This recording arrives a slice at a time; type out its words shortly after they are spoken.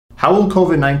How will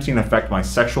COVID-19 affect my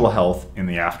sexual health in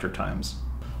the aftertimes?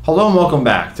 Hello and welcome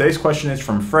back. Today's question is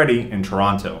from Freddie in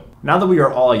Toronto. Now that we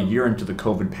are all a year into the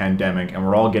COVID pandemic and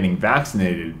we're all getting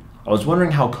vaccinated, I was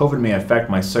wondering how COVID may affect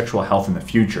my sexual health in the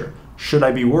future. Should I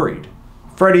be worried?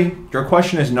 Freddie, your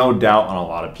question is no doubt on a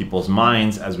lot of people's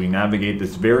minds as we navigate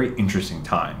this very interesting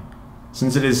time.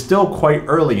 Since it is still quite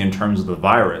early in terms of the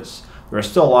virus, there are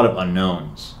still a lot of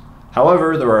unknowns.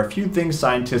 However, there are a few things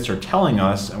scientists are telling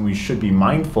us and we should be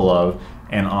mindful of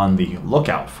and on the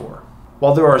lookout for.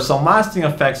 While there are some lasting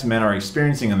effects men are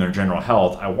experiencing in their general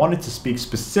health, I wanted to speak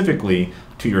specifically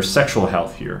to your sexual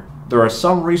health here. There are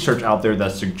some research out there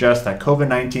that suggests that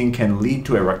COVID-19 can lead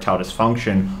to erectile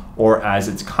dysfunction, or as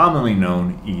it's commonly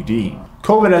known, ED.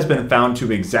 COVID has been found to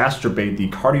exacerbate the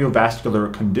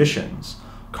cardiovascular conditions.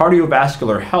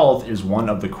 Cardiovascular health is one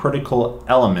of the critical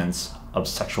elements of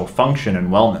sexual function and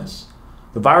wellness.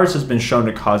 The virus has been shown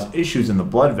to cause issues in the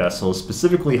blood vessels,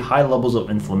 specifically high levels of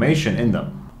inflammation in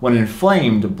them. When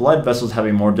inflamed, blood vessels have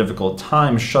a more difficult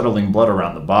time shuttling blood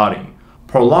around the body.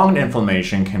 Prolonged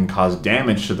inflammation can cause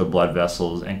damage to the blood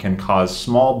vessels and can cause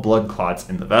small blood clots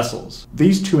in the vessels.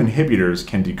 These two inhibitors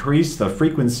can decrease the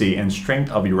frequency and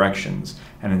strength of erections,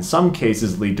 and in some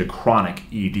cases lead to chronic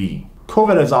ED.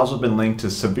 COVID has also been linked to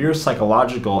severe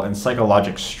psychological and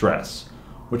psychologic stress,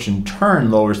 which in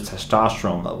turn lowers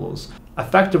testosterone levels,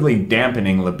 effectively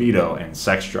dampening libido and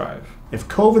sex drive. If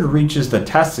COVID reaches the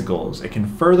testicles, it can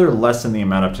further lessen the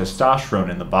amount of testosterone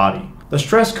in the body. The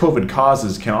stress COVID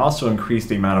causes can also increase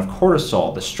the amount of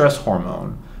cortisol, the stress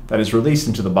hormone, that is released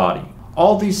into the body.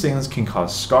 All these things can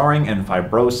cause scarring and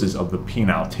fibrosis of the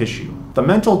penile tissue. The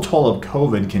mental toll of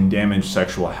COVID can damage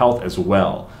sexual health as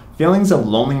well. Feelings of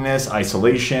loneliness,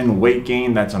 isolation, weight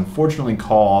gain that's unfortunately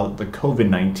called the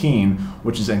COVID-19,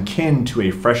 which is akin to a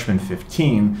freshman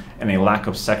 15, and a lack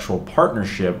of sexual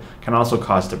partnership can also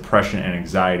cause depression and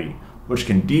anxiety, which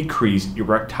can decrease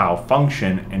erectile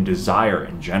function and desire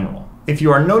in general. If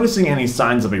you are noticing any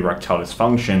signs of erectile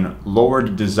dysfunction,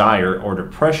 lowered desire, or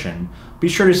depression, be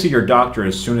sure to see your doctor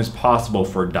as soon as possible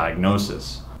for a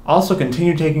diagnosis. Also,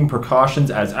 continue taking precautions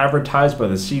as advertised by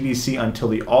the CDC until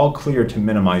the all clear to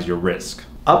minimize your risk.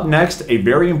 Up next, a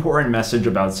very important message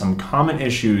about some common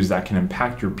issues that can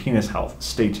impact your penis health.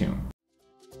 Stay tuned.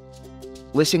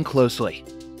 Listen closely.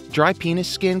 Dry penis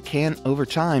skin can, over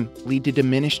time, lead to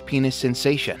diminished penis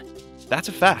sensation. That's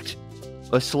a fact.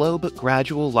 A slow but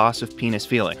gradual loss of penis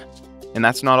feeling. And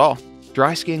that's not all.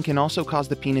 Dry skin can also cause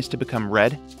the penis to become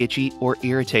red, itchy, or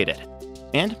irritated.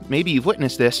 And maybe you've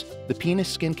witnessed this, the penis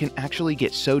skin can actually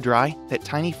get so dry that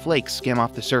tiny flakes skim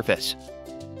off the surface.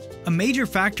 A major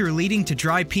factor leading to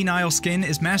dry penile skin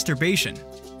is masturbation.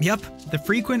 Yep, the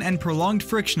frequent and prolonged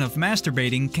friction of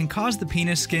masturbating can cause the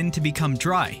penis skin to become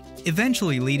dry,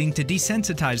 eventually leading to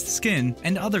desensitized skin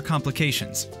and other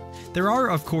complications. There are,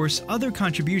 of course, other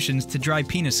contributions to dry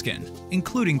penis skin,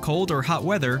 including cold or hot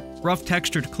weather, rough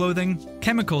textured clothing,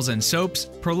 chemicals and soaps,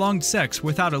 prolonged sex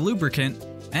without a lubricant,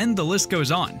 and the list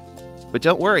goes on. But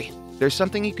don't worry, there's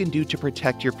something you can do to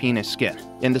protect your penis skin,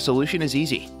 and the solution is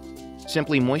easy.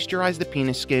 Simply moisturize the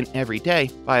penis skin every day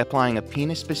by applying a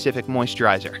penis-specific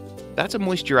moisturizer. That's a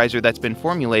moisturizer that's been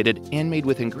formulated and made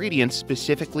with ingredients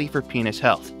specifically for penis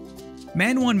health.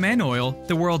 Man One Man Oil,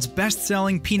 the world's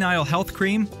best-selling penile health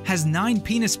cream, has 9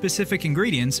 penis-specific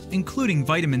ingredients including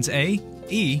vitamins A,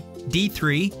 E,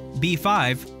 D3,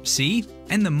 B5, C,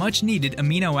 and the much-needed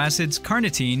amino acids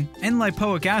carnitine and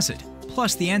lipoic acid,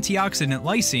 plus the antioxidant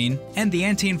lysine and the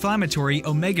anti-inflammatory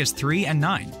omegas 3 and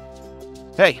 9.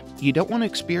 Hey, you don't want to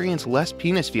experience less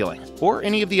penis feeling or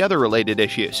any of the other related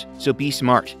issues, so be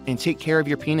smart and take care of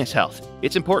your penis health.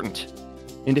 It's important.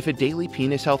 And if a daily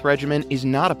penis health regimen is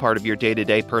not a part of your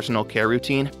day-to-day personal care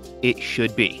routine, it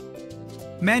should be.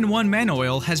 Man One Man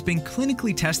Oil has been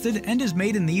clinically tested and is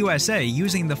made in the USA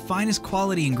using the finest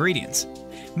quality ingredients.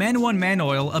 Man One Man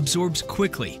Oil absorbs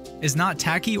quickly, is not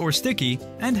tacky or sticky,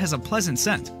 and has a pleasant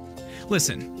scent.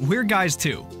 Listen, we're guys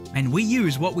too, and we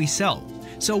use what we sell,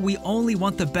 so we only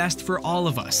want the best for all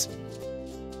of us.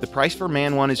 The price for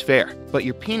Man One is fair, but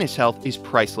your penis health is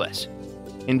priceless.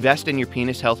 Invest in your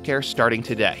penis health care starting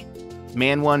today.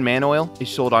 Man One Man Oil is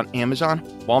sold on Amazon,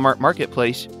 Walmart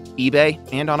Marketplace, eBay,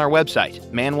 and on our website,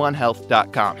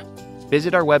 man1health.com.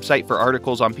 Visit our website for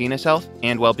articles on penis health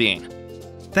and well-being.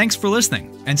 Thanks for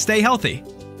listening, and stay healthy.